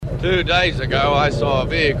2 days ago, I saw a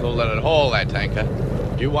vehicle that had hauled that tanker.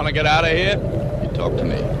 You want to get out of here? You talk to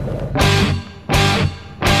me.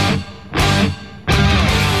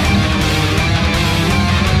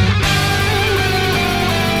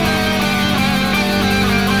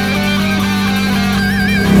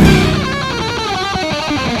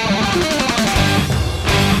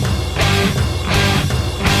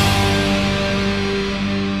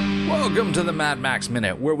 Welcome to the Mad Max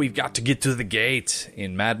Minute, where we've got to get to the gate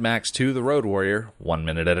in Mad Max 2 The Road Warrior, 1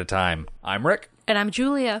 minute at a time. I'm Rick. And I'm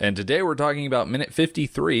Julia. And today we're talking about minute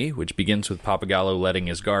 53, which begins with Pappagallo letting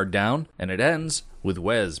his guard down, and it ends with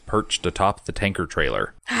Wes perched atop the tanker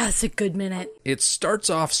trailer. It's a good minute. It starts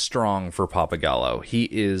off strong for Pappagallo. He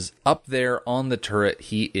is up there on the turret.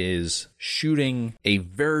 He is shooting a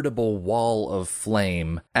veritable wall of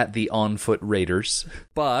flame at the on-foot raiders,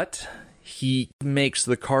 but he makes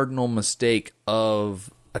the cardinal mistake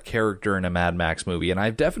of a character in a Mad Max movie. And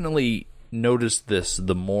I've definitely noticed this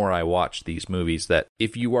the more I watch these movies, that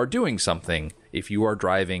if you are doing something, if you are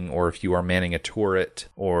driving or if you are manning a turret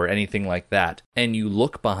or anything like that, and you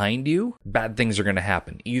look behind you, bad things are going to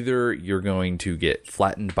happen. Either you're going to get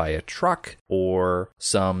flattened by a truck, or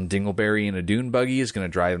some dingleberry in a dune buggy is going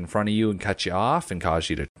to drive in front of you and cut you off and cause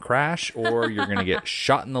you to crash, or you're going to get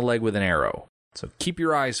shot in the leg with an arrow. So keep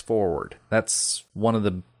your eyes forward. That's one of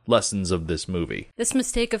the lessons of this movie. This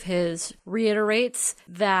mistake of his reiterates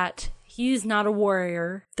that he's not a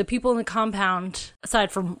warrior. The people in the compound, aside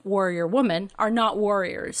from warrior woman, are not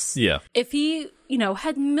warriors. Yeah. If he,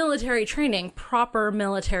 had military training, proper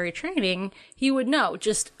military training, he would know.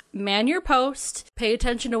 Just man your post, pay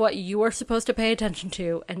attention to what you are supposed to pay attention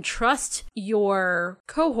to, and trust your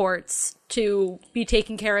cohorts to be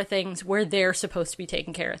taking care of things where they're supposed to be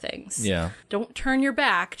taking care of things. Yeah. Don't turn your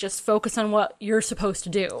back, just focus on what you're supposed to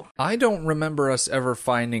do. I don't remember us ever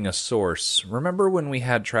finding a source. Remember when we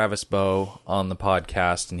had Travis Bow on the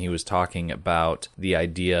podcast and he was talking about the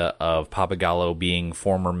idea of Pappagallo being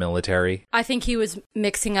former military? I think he was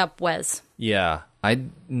mixing up Wes. Yeah. I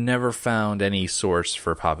never found any source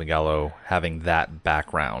for Pappagallo having that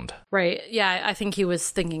background. Right. Yeah, I think he was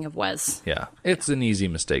thinking of Wes. Yeah. It's an easy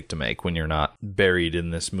mistake to make when you're not buried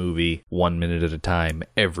in this movie 1 minute at a time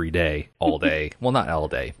every day, all day. Well, not all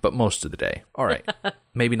day, but most of the day. All right.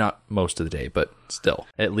 Maybe not most of the day, but still,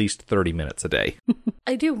 at least 30 minutes a day.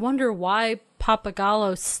 I do wonder why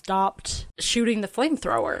Pappagallo stopped shooting the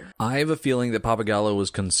flamethrower. I have a feeling that Pappagallo was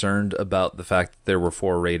concerned about the fact that there were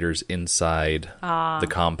 4 raiders inside the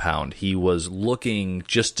compound. He was looking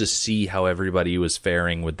just to see how everybody was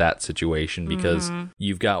faring with that situation, because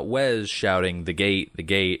you've got Wes shouting the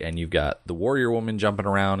gate, and you've got the warrior woman jumping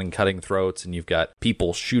around and cutting throats, and you've got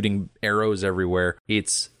people shooting arrows everywhere.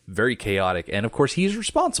 It's very chaotic, and of course he's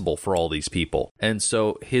responsible for all these people, and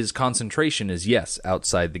so his concentration is, yes,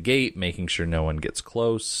 outside the gate, making sure no one gets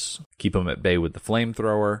close, keep them at bay with the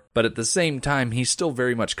flamethrower, but at the same time he's still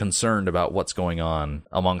very much concerned about what's going on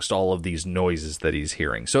amongst all of these noises that he's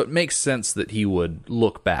hearing. So it makes sense that he would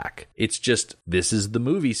look back. It's just, this is the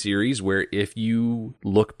movie series where if you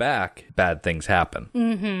look back, bad things happen.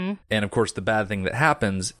 And of course the bad thing that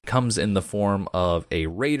happens comes in the form of a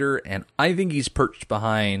raider, and I think he's perched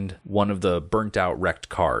behind one of the burnt out wrecked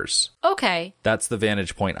cars. Okay. That's the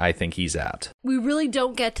vantage point I think he's at. We really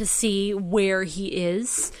don't get to see where he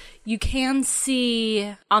is. You can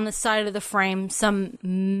see on the side of the frame some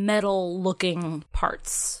metal looking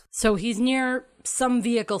parts. So he's near some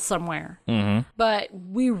vehicle somewhere. But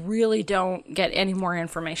we really don't get any more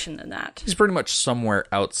information than that. He's pretty much somewhere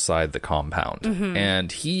outside the compound.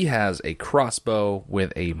 And he has a crossbow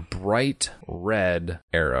with a bright red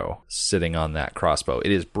arrow sitting on that crossbow.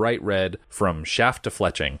 It is bright red from shaft to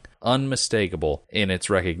fletching, unmistakable in its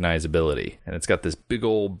recognizability. And it's got this big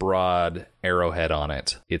old broad arrowhead on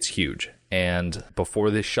it. It's huge. And before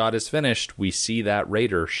this shot is finished, we see that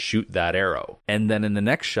raider shoot that arrow. And then in the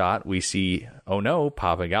next shot, we see, oh no,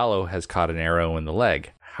 Pappagallo has caught an arrow in the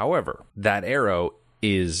leg. However, that arrow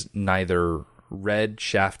is neither red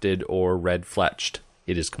shafted or red fletched.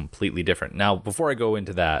 It is completely different. Now, before I go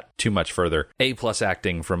into that too much further, A+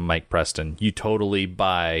 acting from Mike Preston. You totally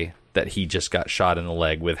buy that he just got shot in the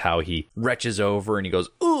leg with how he retches over and he goes,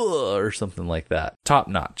 ugh, or something like that. Top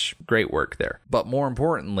notch. Great work there. But more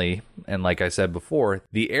importantly, and like I said before,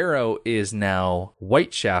 the arrow is now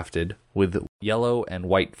white shafted with yellow and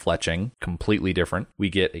white fletching, completely different. We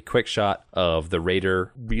get a quick shot of the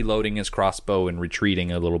raider reloading his crossbow and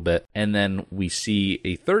retreating a little bit, and then we see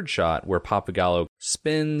a third shot where Pappagallo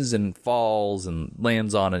spins and falls and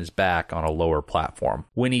lands on his back on a lower platform.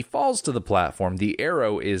 When he falls to the platform, the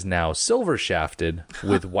arrow is now silver shafted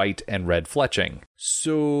with white and red fletching.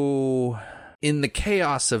 So in the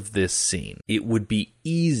chaos of this scene, it would be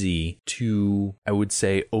easy to, I would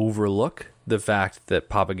say, overlook the fact that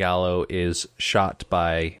Papagallo is shot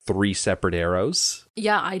by 3 separate arrows.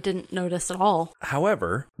 Yeah, I didn't notice at all.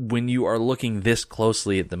 However, when you are looking this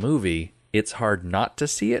closely at the movie, it's hard not to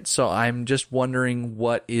see it. So I'm just wondering,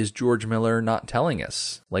 what is George Miller not telling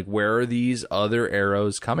us? Like, where are these other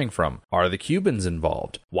arrows coming from? Are the Cubans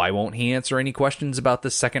involved? Why won't he answer any questions about the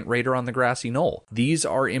second raider on the grassy knoll? These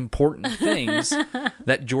are important things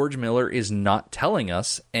that George Miller is not telling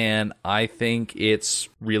us. And I think it's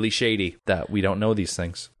really shady that we don't know these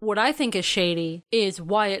things. What I think is shady is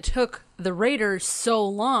why it took the Raiders so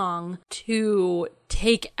long to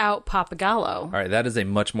take out Papagallo. All right, that is a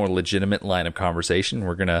much more legitimate line of conversation.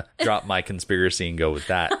 We're going to drop my conspiracy and go with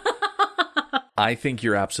that. I think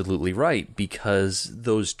you're absolutely right, because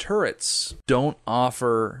those turrets don't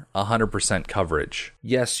offer 100% coverage.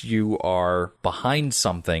 Yes, you are behind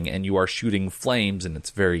something and you are shooting flames, and it's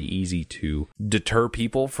very easy to deter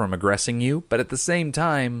people from aggressing you. But at the same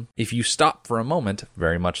time, if you stop for a moment,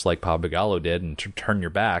 very much like Papagallo did, and turn your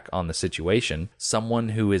back on the situation, someone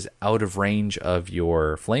who is out of range of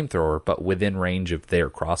your flamethrower but within range of their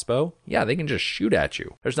crossbow, yeah, they can just shoot at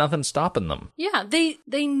you. There's nothing stopping them. Yeah,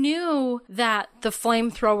 they knew that the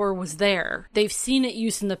flamethrower was there. They've seen it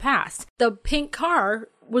used in the past. The pink car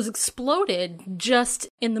was exploded just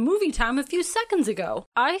in the movie time a few seconds ago.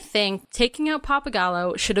 I think taking out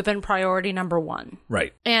Papagallo should have been priority number 1.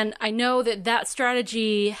 Right. And I know that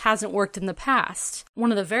strategy hasn't worked in the past.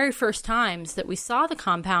 One of the very first times that we saw the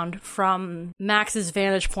compound from Max's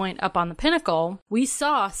vantage point up on the pinnacle, we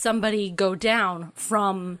saw somebody go down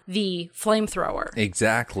from the flamethrower.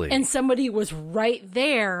 Exactly. And somebody was right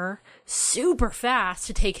there super fast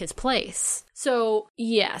to take his place. So,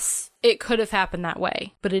 yes, it could have happened that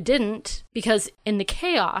way, but it didn't, because in the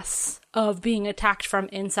chaos of being attacked from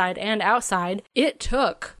inside and outside, it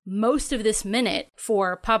took most of this minute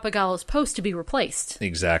for Papagallo's post to be replaced.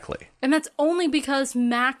 Exactly. And that's only because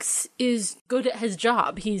Max is good at his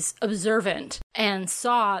job. He's observant and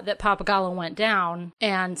saw that Papagallo went down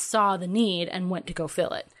and saw the need and went to go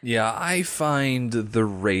fill it. Yeah, I find the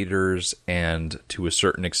Raiders and, to a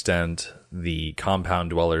certain extent, the compound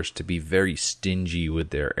dwellers to be very stingy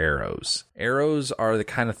with their arrows. Arrows are the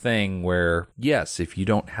kind of thing where, yes, if you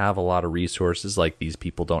don't have a lot of resources, like these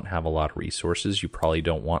people don't have a lot of resources, you probably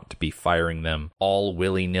don't want to be firing them all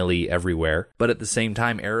willy-nilly everywhere. But at the same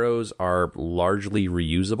time, arrows are largely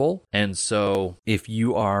reusable. And so if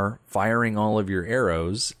you are firing all of your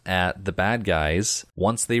arrows at the bad guys,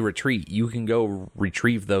 once they retreat, you can go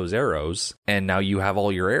retrieve those arrows, and now you have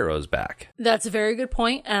all your arrows back. That's a very good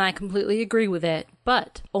point, and I completely agree with it.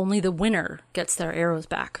 But only the winner gets their arrows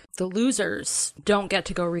back. The losers don't get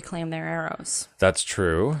to go reclaim their arrows. That's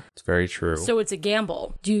true. It's very true. So it's a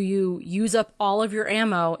gamble. Do you use up all of your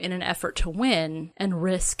ammo in an effort to win and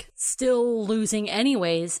risk still losing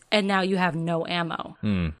anyways, and now you have no ammo?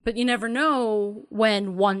 But you never know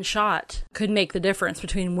when one shot could make the difference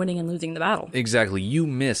between winning and losing the battle. Exactly. You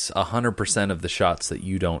miss 100% of the shots that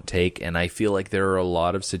you don't take, and I feel like there are a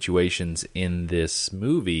lot of situations in this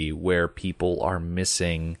movie where people are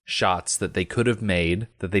missing shots that they could have made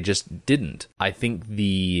that they just didn't. I think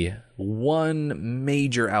the one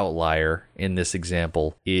major outlier in this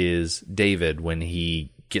example is David when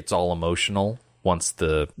he gets all emotional once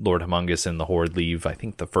the Lord Humongous and the Horde leave, I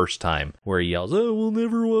think the first time, where he yells, "Oh, we'll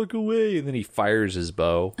never walk away," and then he fires his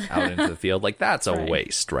bow out into the field. Like, that's a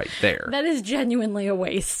waste right there. That is genuinely a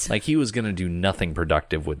waste. Like, he was going to do nothing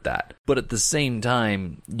productive with that. But at the same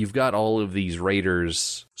time, you've got all of these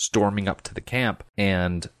raiders storming up to the camp,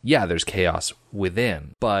 and yeah, there's chaos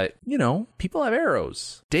within, but you know, people have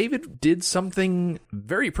arrows. David did something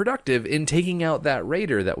very productive in taking out that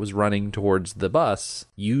raider that was running towards the bus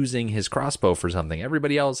using his crossbow for something.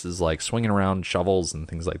 Everybody else is like swinging around shovels and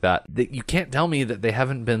things like that. You can't tell me that they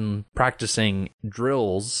haven't been practicing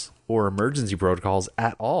drills or emergency protocols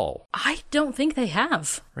at all. I don't think they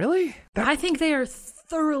have. Really? I think they are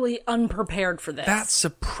thoroughly unprepared for this. That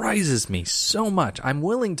surprises me so much. I'm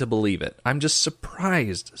willing to believe it. I'm just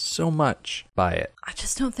surprised so much by it. I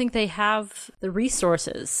just don't think they have the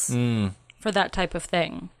resources for that type of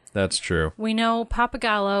thing. That's true. We know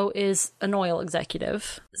Papagallo is an oil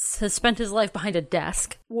executive, has spent his life behind a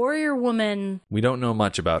desk. Warrior Woman... We don't know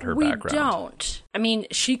much about her background. We don't. I mean,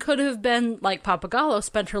 she could have been, like Papagallo,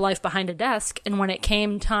 spent her life behind a desk, and when it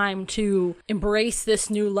came time to embrace this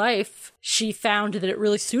new life, she found that it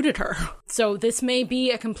really suited her. So this may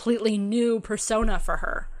be a completely new persona for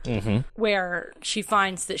her, where she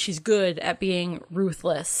finds that she's good at being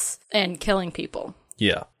ruthless and killing people.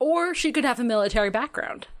 Yeah. Or she could have a military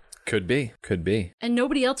background. Could be. And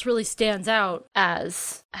nobody else really stands out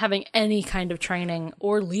as having any kind of training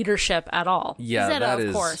or leadership at all. Yeah, Zeta, that of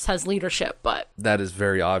is- course, has leadership, but That is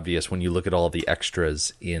very obvious when you look at all the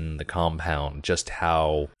extras in the compound, just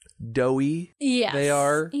how doughy yes. they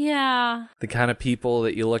are. Yeah. The kind of people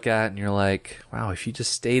that you look at and you're like, wow, if you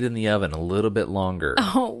just stayed in the oven a little bit longer,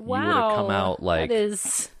 Oh, wow. you would have come out like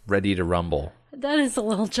ready to rumble. That is a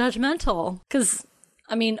little judgmental. Because,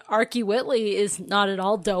 I mean, Archie Whitley is not at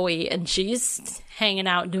all doughy, and she's hanging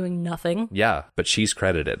out doing nothing. Yeah, but she's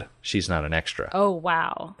credited. She's not an extra. Oh,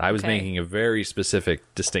 wow. I was Okay. making a very specific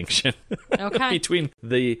distinction Okay. between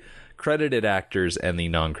the credited actors and the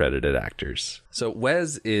non-credited actors. So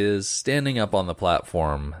Wes is standing up on the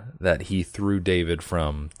platform that he threw David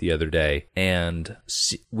from the other day, and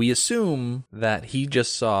we assume that he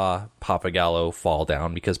just saw Papagallo fall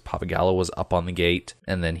down because Papagallo was up on the gate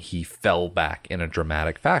and then he fell back in a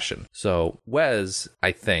dramatic fashion. So Wes,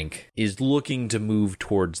 I think, is looking to move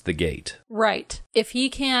towards the gate. Right. If he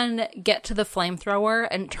can get to the flamethrower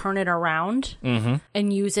and turn it around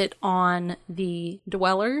and use it on the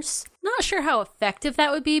dwellers, not sure how effective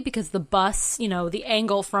that would be because the bus, you know, the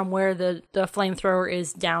angle from where the flamethrower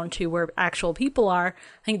is down to where actual people are,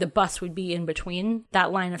 I think the bus would be in between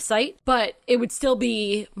that line of sight. But it would still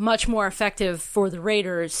be much more effective for the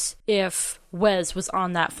Raiders if Wes was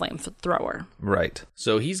on that flamethrower. Right.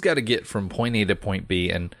 So he's got to get from point A to point B,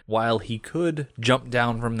 and while he could jump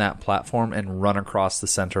down from that platform and run across the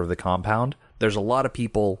center of the compound, there's a lot of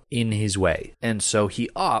people in his way. And so he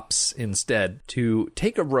opts instead to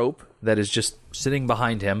take a rope that is just sitting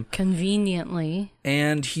behind him, Conveniently.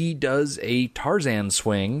 and he does a Tarzan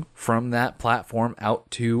swing from that platform out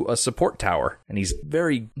to a support tower. And he's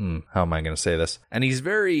very, how am I going to say this? And he's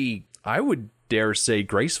very, I would dare say,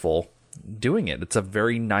 graceful doing it. It's a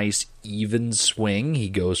very nice, even swing. He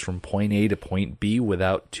goes from point A to point B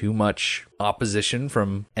without too much opposition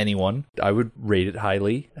from anyone. I would rate it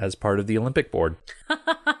highly as part of the Olympic board.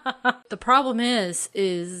 The problem is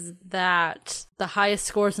that the highest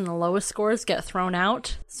scores and the lowest scores get thrown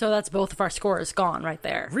out. So that's both of our scores gone right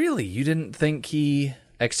there. Really? You didn't think he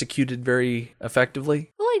executed very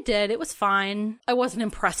effectively? Well, I did. It was fine. I wasn't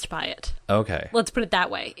impressed by it. Okay. Let's put it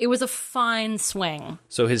that way. It was a fine swing.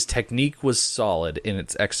 So his technique was solid in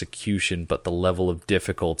its execution, but the level of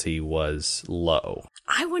difficulty was low.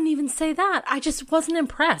 I wouldn't even say that. I just wasn't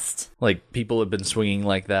impressed. Like, people have been swinging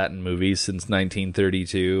like that in movies since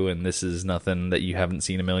 1932, and this is nothing that you haven't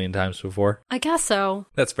seen a million times before? I guess so.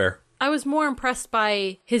 That's fair. I was more impressed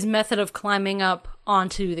by his method of climbing up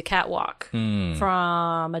onto the catwalk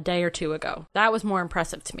from a day or two ago. That was more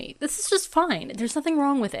impressive to me. This is just fine. There's nothing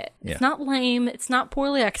wrong with it. Yeah. It's not lame. It's not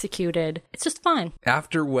poorly executed. It's just fine.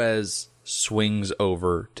 After Wes swings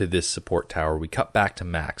over to this support tower, we cut back to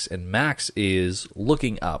Max, and Max is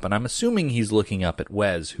looking up, and I'm assuming he's looking up at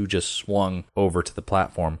Wes, who just swung over to the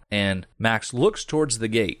platform, and Max looks towards the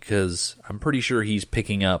gate, because I'm pretty sure he's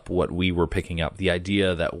picking up what we were picking up, the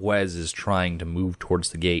idea that Wes is trying to move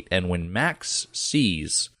towards the gate, and when Max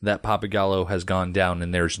sees that Papagallo has gone down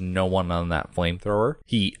and there's no one on that flamethrower,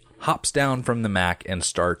 he hops down from the Mac and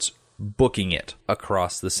starts booking it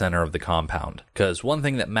across the center of the compound. Because one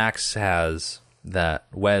thing that Max has that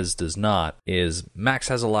Wes does not is Max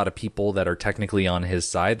has a lot of people that are technically on his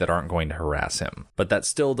side that aren't going to harass him. But that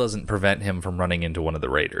still doesn't prevent him from running into one of the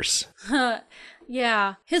raiders.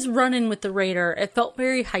 Yeah, his run-in with the Raider, it felt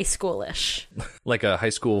very high schoolish. Like a high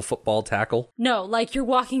school football tackle. No, like you're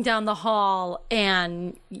walking down the hall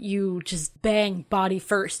and you just bang body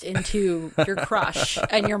first into your crush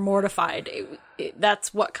and you're mortified.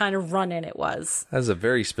 That's what kind of run-in it was. That's a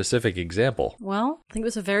very specific example. Well, I think it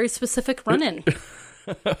was a very specific run-in.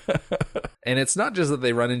 And it's not just that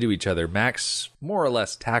they run into each other. Max more or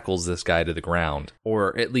less tackles this guy to the ground,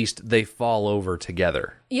 or at least they fall over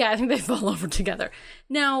together. Yeah, I think they fall over together.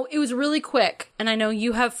 Now, it was really quick, and I know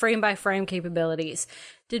you have frame-by-frame capabilities.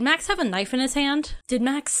 Did Max have a knife in his hand? Did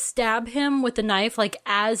Max stab him with the knife, like,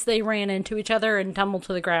 as they ran into each other and tumbled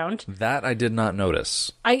to the ground? That I did not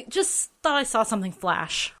notice. I just thought I saw something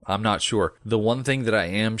flash. I'm not sure. The one thing that I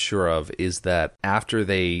am sure of is that after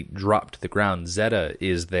they drop to the ground, Zeta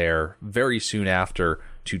is there very soon after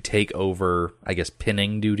to take over, I guess,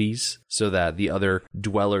 pinning duties. so that the other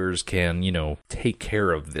dwellers can, take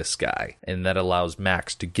care of this guy. And that allows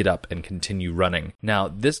Max to get up and continue running. Now,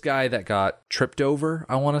 this guy that got tripped over,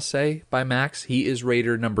 I want to say, by Max, he is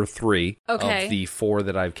Raider number 3 of the 4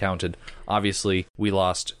 that I've counted. Obviously, we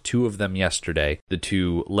lost 2 of them yesterday. The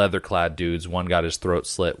 2 leather-clad dudes, one got his throat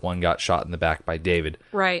slit, one got shot in the back by David.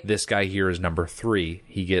 Right. This guy here is number 3.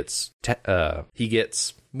 He gets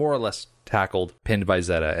more or less tackled, pinned by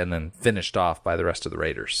Zeta, and then finished off by the rest of the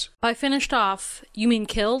Raiders. By finished off, you mean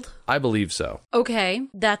killed? I believe so. Okay,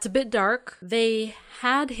 that's a bit dark. They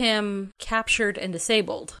had him captured and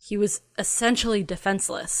disabled. He was essentially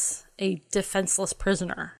defenseless, a defenseless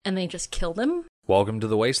prisoner, and they just killed him? Welcome to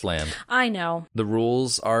the wasteland. I know. The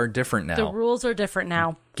rules are different now. The rules are different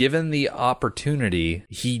now. Given the opportunity,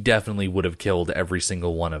 he definitely would have killed every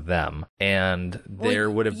single one of them, and there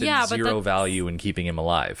would have been zero value in keeping him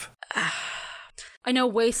alive. I know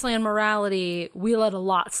wasteland morality, we let a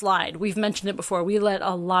lot slide. We've mentioned it before. We let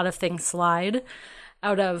a lot of things slide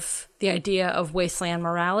out of the idea of wasteland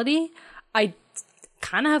morality. I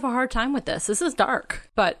kind of have a hard time with this. This is dark,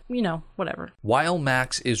 but, whatever. While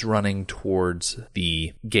Max is running towards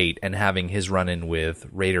the gate and having his run-in with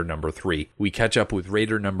Raider number 3, we catch up with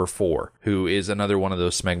Raider number 4, who is another one of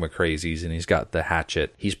those smegma crazies, and he's got the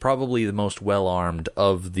hatchet. He's probably the most well-armed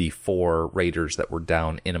of the 4 Raiders that were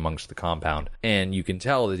down in amongst the compound, and you can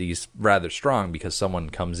tell that he's rather strong because someone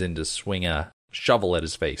comes in to swing a shovel at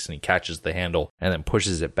his face, and he catches the handle and then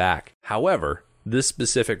pushes it back. However, this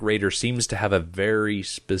specific Raider seems to have a very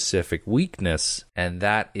specific weakness, and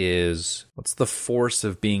that is, what's the force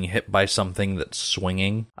of being hit by something that's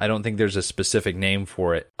swinging? I don't think there's a specific name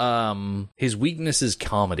for it. His weakness is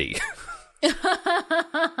comedy.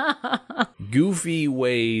 Goofy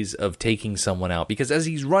ways of taking someone out, because as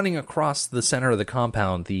he's running across the center of the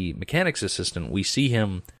compound, the mechanics assistant, we see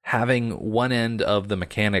him having one end of the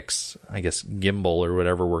mechanics, I guess, gimbal or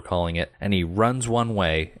whatever we're calling it, and he runs one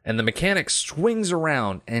way, and the mechanic swings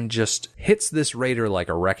around and just hits this Raider like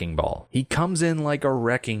a wrecking ball. He comes in like a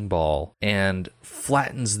wrecking ball and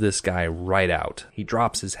flattens this guy right out. He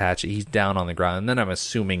drops his hatchet, he's down on the ground, and then I'm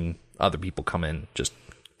assuming other people come in, just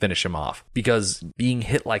finish him off, because being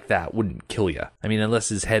hit like that wouldn't kill you. I mean, unless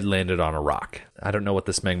his head landed on a rock. I don't know what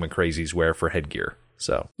the smegma crazies wear for headgear.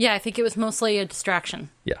 So yeah, I think it was mostly a distraction.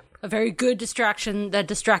 Yeah. A very good distraction that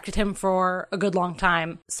distracted him for a good long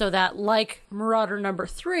time, so that, like Marauder number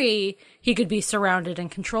 3, he could be surrounded and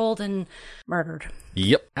controlled and murdered.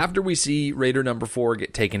 Yep. After we see Raider number 4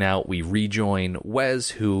 get taken out, we rejoin Wes,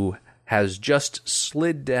 who has just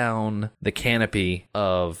slid down the canopy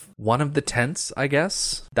of one of the tents, I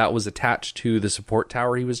guess, that was attached to the support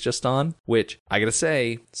tower he was just on, which, I gotta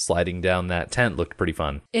say, sliding down that tent looked pretty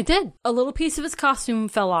fun. It did. A little piece of his costume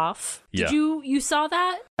fell off. Yeah. Did you saw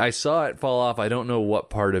that? I saw it fall off. I don't know what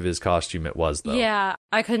part of his costume it was, though. Yeah,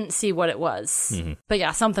 I couldn't see what it was. Mm-hmm. But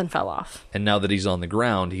yeah, something fell off. And now that he's on the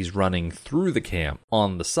ground, he's running through the camp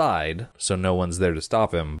on the side, so no one's there to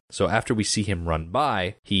stop him. So after we see him run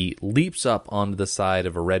by, he leaps up onto the side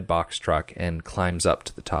of a red box truck and climbs up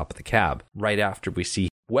to the top of the cab. Right after we see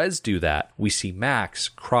Wes do that, we see Max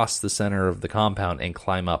cross the center of the compound and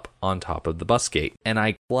climb up on top of the bus gate. And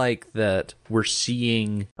I like that we're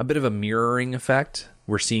seeing a bit of a mirroring effect.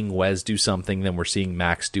 We're seeing Wes do something, then we're seeing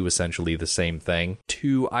Max do essentially the same thing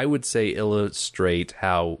to, I would say, illustrate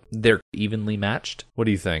how they're evenly matched. What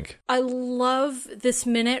do you think? I love this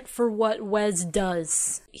minute for what Wes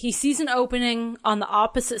does. He sees an opening on the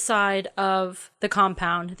opposite side of the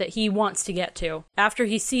compound that he wants to get to. After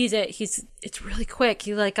he sees it, it's really quick.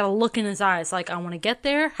 He got a look in his eyes like, I want to get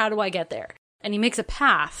there. How do I get there? And he makes a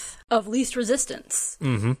path of least resistance.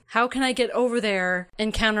 Mm-hmm. How can I get over there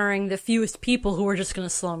encountering the fewest people who are just going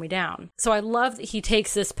to slow me down? So I love that he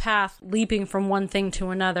takes this path, leaping from one thing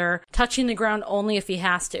to another, touching the ground only if he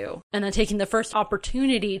has to, and then taking the first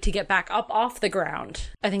opportunity to get back up off the ground.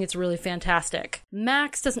 I think it's really fantastic.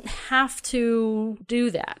 Max doesn't have to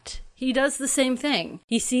do that. He does the same thing.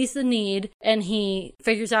 He sees the need and he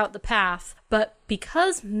figures out the path. But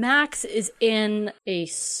because Max is in a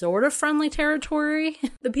sort of friendly territory,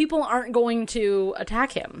 the people aren't going to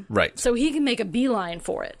attack him. Right. So he can make a beeline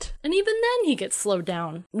for it. And even then he gets slowed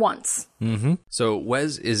down once. Mm-hmm. So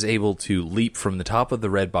Wes is able to leap from the top of the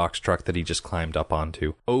red box truck that he just climbed up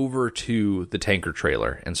onto over to the tanker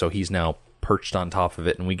trailer. And so he's now perched on top of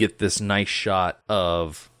it. And we get this nice shot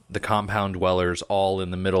of the compound dwellers all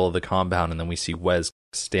in the middle of the compound, and then we see Wes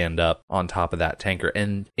stand up on top of that tanker.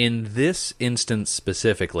 And in this instance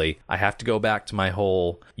specifically, I have to go back to my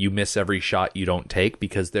whole you miss every shot you don't take,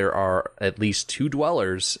 because there are at least 2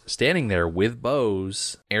 dwellers standing there with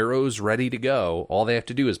bows, arrows ready to go. All they have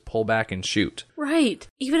to do is pull back and shoot. Right.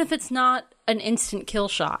 Even if it's not an instant kill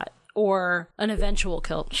shot or an eventual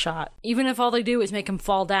kill shot, even if all they do is make him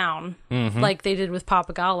fall down, like they did with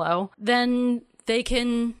Papagallo, then they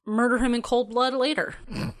can murder him in cold blood later.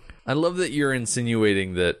 I love that you're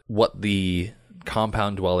insinuating that what the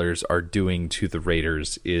compound dwellers are doing to the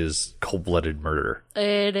raiders is cold-blooded murder.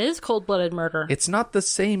 It is cold-blooded murder. It's not the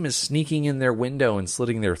same as sneaking in their window and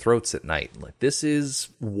slitting their throats at night. Like, this is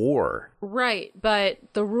war. Right, but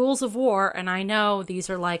the rules of war, and I know these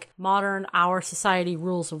are like modern our society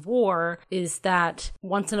rules of war, is that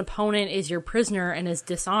once an opponent is your prisoner and is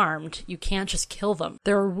disarmed, you can't just kill them.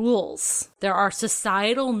 There are rules. There are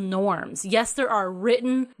societal norms. Yes, there are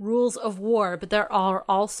written rules of war, but there are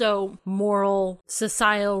also moral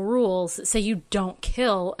societal rules that say you don't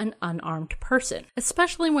kill an unarmed person,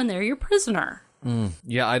 especially when they're your prisoner.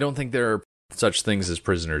 Yeah, I don't think there are such things as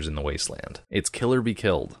prisoners in the wasteland. It's kill or be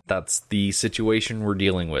killed. That's the situation we're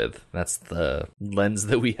dealing with. That's the lens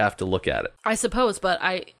that we have to look at it. I suppose, but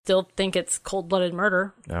I still think it's cold-blooded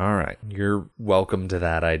murder. All right. You're welcome to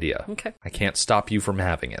that idea. Okay. I can't stop you from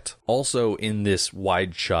having it. Also, in this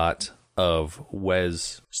wide shot of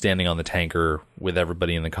Wes standing on the tanker with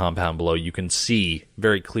everybody in the compound below, you can see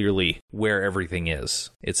very clearly where everything is.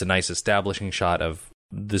 It's a nice establishing shot of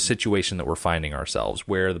the situation that we're finding ourselves,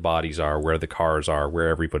 where the bodies are, where the cars are, where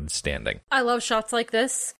everybody's standing. I love shots like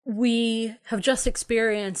this. We have just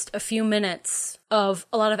experienced a few minutes of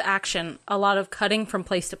a lot of action, a lot of cutting from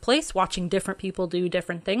place to place, watching different people do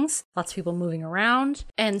different things, lots of people moving around.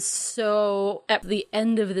 And so at the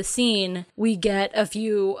end of the scene, we get a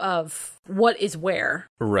view of what is where.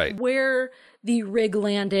 Right. Where the rig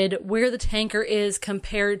landed, where the tanker is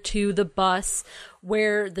compared to the bus,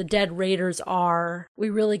 where the dead raiders are.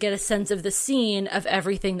 We really get a sense of the scene of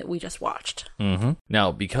everything that we just watched. Mm-hmm.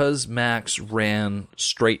 Now, because Max ran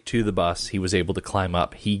straight to the bus, he was able to climb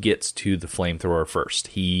up. He gets to the flamethrower first.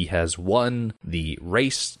 He has won the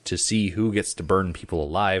race to see who gets to burn people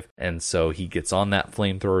alive, and so he gets on that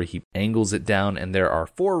flamethrower, he angles it down, and there are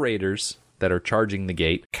 4 raiders that are charging the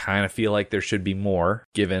gate. Kind of feel like there should be more,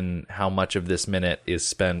 given how much of this minute is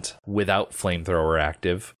spent without flamethrower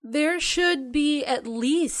active. There should be at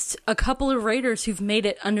least a couple of raiders who've made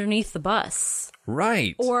it underneath the bus.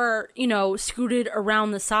 Right. Or, scooted around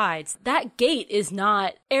the sides. That gate is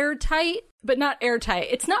not airtight, but not airtight.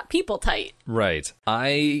 It's not people tight. Right.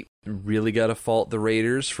 I really gotta fault the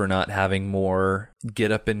raiders for not having more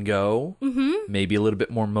get up and go. Maybe a little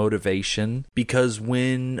bit more motivation, because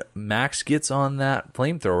when Max gets on that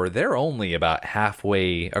flamethrower, they're only about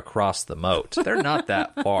halfway across the moat. They're not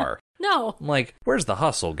that far. No. I'm like, where's the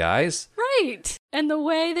hustle, guys? Right. And the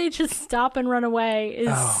way they just stop and run away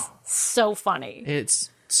is so funny. It's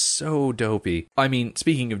so dopey. I mean,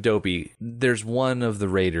 speaking of dopey, there's one of the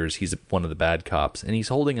raiders, he's one of the bad cops, and he's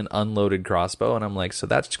holding an unloaded crossbow, and I'm like, so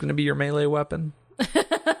that's going to be your melee weapon?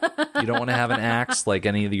 You don't want to have an axe like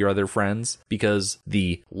any of your other friends? Because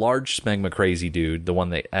the large smegma crazy dude, the one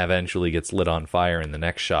that eventually gets lit on fire in the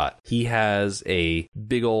next shot, he has a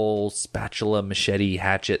big old spatula machete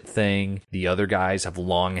hatchet thing. The other guys have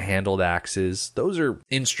long-handled axes. Those are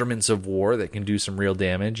instruments of war that can do some real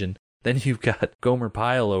damage. And then you've got Gomer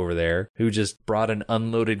Pyle over there, who just brought an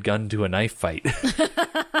unloaded gun to a knife fight.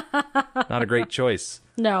 Not a great choice.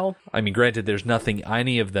 No. I mean, granted, there's nothing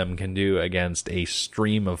any of them can do against a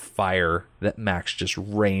stream of fire that Max just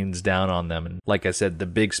rains down on them. And like I said, the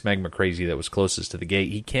big smegma crazy that was closest to the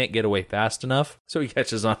gate, he can't get away fast enough, so he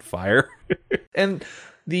catches on fire. And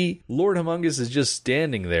the Lord Humongous is just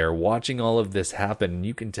standing there watching all of this happen.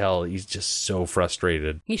 You can tell he's just so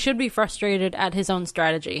frustrated. He should be frustrated at his own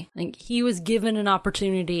strategy. Like, he was given an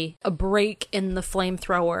opportunity, a break in the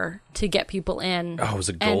flamethrower to get people in. Oh, it was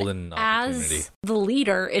a golden opportunity. As the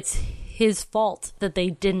leader, it's his fault that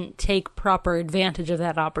they didn't take proper advantage of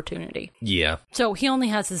that opportunity. Yeah. So he only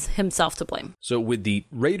has himself to blame. So with the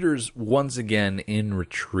raiders once again in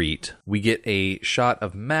retreat, we get a shot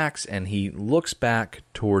of Max, and he looks back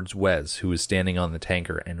towards Wes, who is standing on the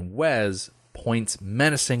tanker, and Wes points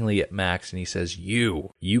menacingly at Max, and he says,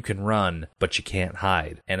 you can run, but you can't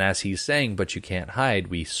hide. And as he's saying, but you can't hide,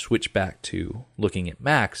 we switch back to looking at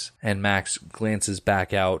Max, and Max glances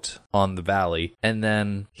back out on the valley, and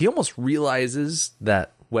then he almost realizes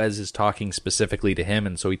that Wes is talking specifically to him,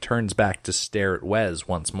 and so he turns back to stare at Wes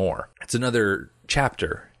once more. It's another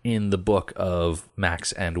chapter in the book of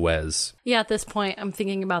Max and Wes. Yeah, at this point, I'm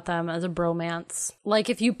thinking about them as a bromance. Like,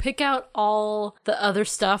 if you pick out all the other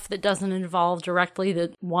stuff that doesn't involve directly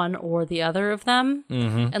the one or the other of them,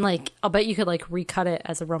 and, like, I'll bet you could, like, recut it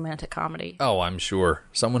as a romantic comedy. Oh, I'm sure.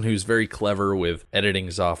 Someone who's very clever with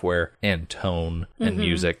editing software and tone and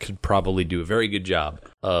music could probably do a very good job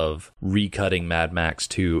of recutting Mad Max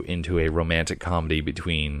 2 into a romantic comedy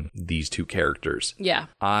between these two characters. Yeah.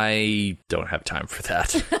 I don't have time for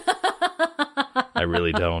that. I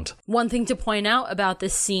really don't. One thing to point out about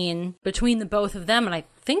this scene between the both of them, and I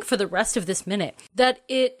think for the rest of this minute, that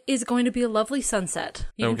it is going to be a lovely sunset.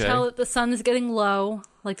 You can tell that the sun is getting low.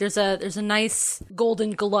 Like, there's a nice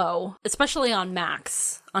golden glow, especially on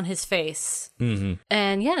Max, on his face. Mm-hmm.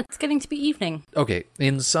 And yeah, it's getting to be evening. Okay,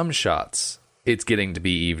 in some shots, it's getting to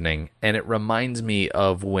be evening, and it reminds me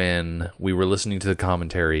of when we were listening to the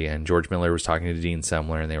commentary and George Miller was talking to Dean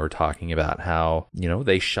Semler, and they were talking about how, you know,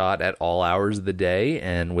 they shot at all hours of the day,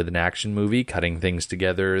 and with an action movie, cutting things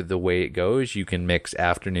together the way it goes, you can mix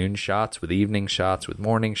afternoon shots with evening shots, with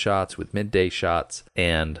morning shots, with midday shots,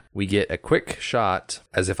 and we get a quick shot,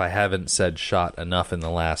 as if I haven't said shot enough in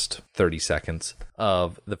the last 30 seconds,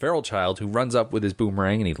 of the feral child who runs up with his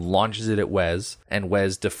boomerang and he launches it at Wes, and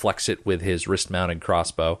Wes deflects it with his wrist-mounted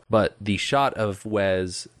crossbow. But the shot of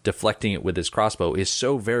Wes deflecting it with his crossbow is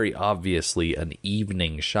so very obviously an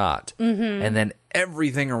evening shot. Mm-hmm. And then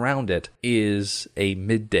everything around it is a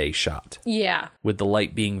midday shot. Yeah. With the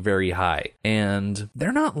light being very high. And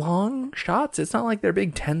they're not long shots. It's not like they're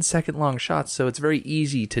big 10-second long shots, so it's very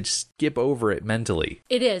easy to skip over it mentally.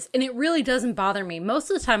 It is. And it really doesn't bother me.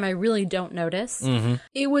 Most of the time, I really don't notice. Mm-hmm.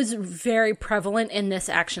 It was very prevalent in this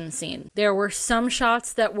action scene. There were some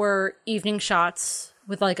shots that were evening shots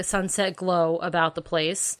with like a sunset glow about the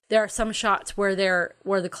place. There are some shots where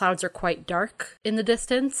the clouds are quite dark in the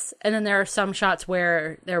distance, and then there are some shots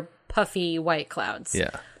where they're puffy white clouds. Yeah.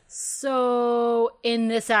 So in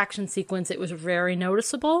this action sequence, it was very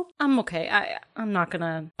noticeable. I'm okay. I'm not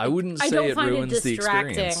gonna. I wouldn't say it ruins the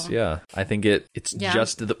experience. Yeah, I think it's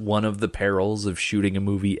just one of the perils of shooting a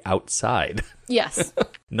movie outside. Yes.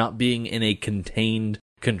 Not being in a contained,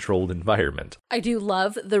 controlled environment. I do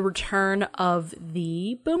love the return of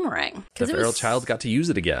the boomerang. The feral child got to use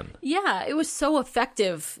it again. Yeah, it was so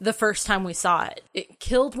effective the first time we saw it. It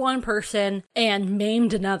killed one person and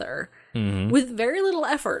maimed another with very little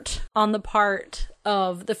effort on the part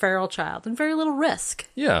of the feral child and very little risk.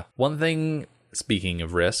 Yeah. One thing, speaking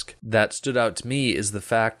of risk, that stood out to me is the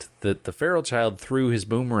fact that the feral child threw his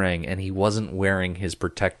boomerang and he wasn't wearing his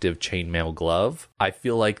protective chainmail glove. I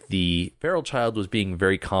feel like the feral child was being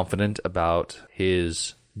very confident about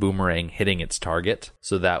his boomerang hitting its target,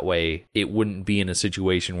 so that way it wouldn't be in a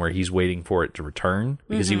situation where he's waiting for it to return,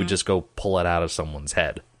 because he would just go pull it out of someone's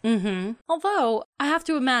head. Mm-hmm. Although, I have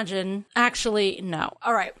to imagine... Actually, no.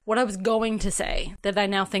 All right, what I was going to say, that I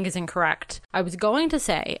now think is incorrect. I was going to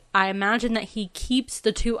say, I imagine that he keeps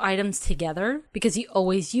the two items together because he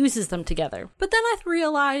always uses them together. But then I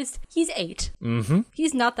realized he's 8. Mm-hmm.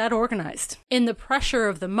 He's not that organized. In the pressure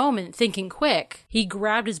of the moment, thinking quick, he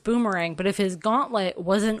grabbed his boomerang, but if his gauntlet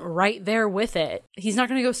wasn't right there with it, he's not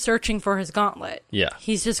going to go searching for his gauntlet. Yeah.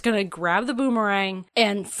 He's just going to grab the boomerang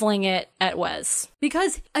and fling it at Wes.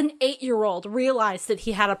 Because an 8-year-old realized that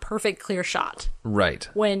he had a perfect clear shot. Right.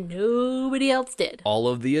 When nobody else did. All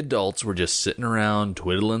of the adults were just sitting around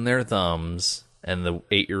twiddling their thumbs, and the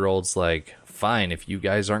 8-year-old's like, fine, if you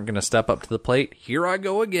guys aren't going to step up to the plate, here I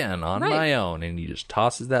go again on my own. And he just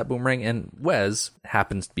tosses that boomerang, and Wes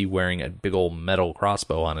happens to be wearing a big old metal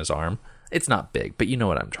crossbow on his arm. It's not big, but you know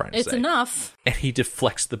what I'm trying to say. It's enough. And he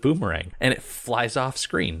deflects the boomerang, and it flies off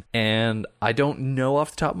screen. And I don't know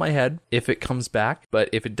off the top of my head if it comes back, but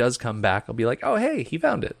if it does come back, I'll be like, oh, hey, he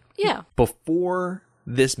found it. Yeah. Before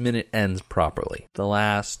this minute ends properly, the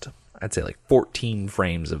last, I'd say like 14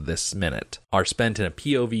 frames of this minute are spent in a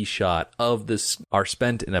POV shot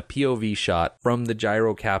from the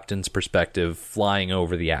gyro captain's perspective flying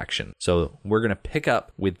over the action. So we're going to pick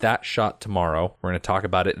up with that shot tomorrow. We're going to talk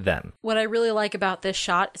about it then. What I really like about this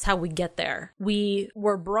shot is how we get there. We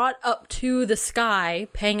were brought up to the sky,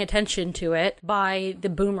 paying attention to it, by the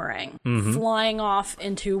boomerang flying off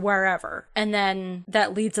into wherever. And then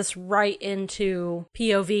that leads us right into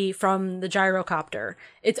POV from the gyrocopter.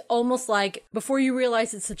 It's almost like, before you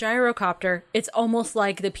realize it's a gyrocopter, it's almost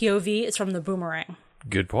like the POV is from the boomerang.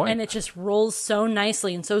 Good point. And it just rolls so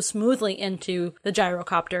nicely and so smoothly into the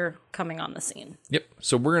gyrocopter coming on the scene. Yep.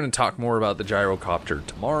 So we're going to talk more about the gyrocopter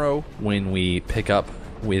tomorrow when we pick up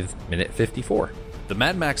with minute 54. The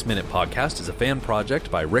Mad Max Minute podcast is a fan project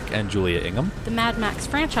by Rick and Julia Ingham. The Mad Max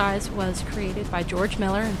franchise was created by George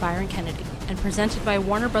Miller and Byron Kennedy and presented by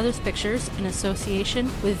Warner Brothers Pictures in association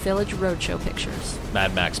with Village Roadshow Pictures.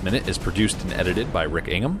 Mad Max Minute is produced and edited by Rick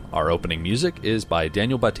Ingham. Our opening music is by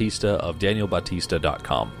Daniel Batista of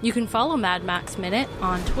danielbatista.com. You can follow Mad Max Minute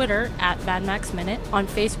on Twitter at Mad Max Minute, on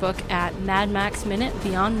Facebook at Mad Max Minute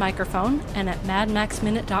Beyond Microphone, and at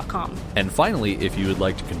madmaxminute.com. And finally, if you would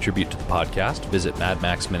like to contribute to the podcast, visit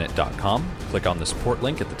madmaxminute.com, click on the support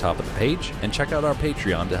link at the top of the page, and check out our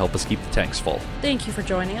Patreon to help us keep the tanks full. Thank you for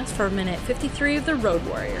joining us for minute 53 of The Road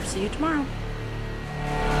Warrior. See you tomorrow.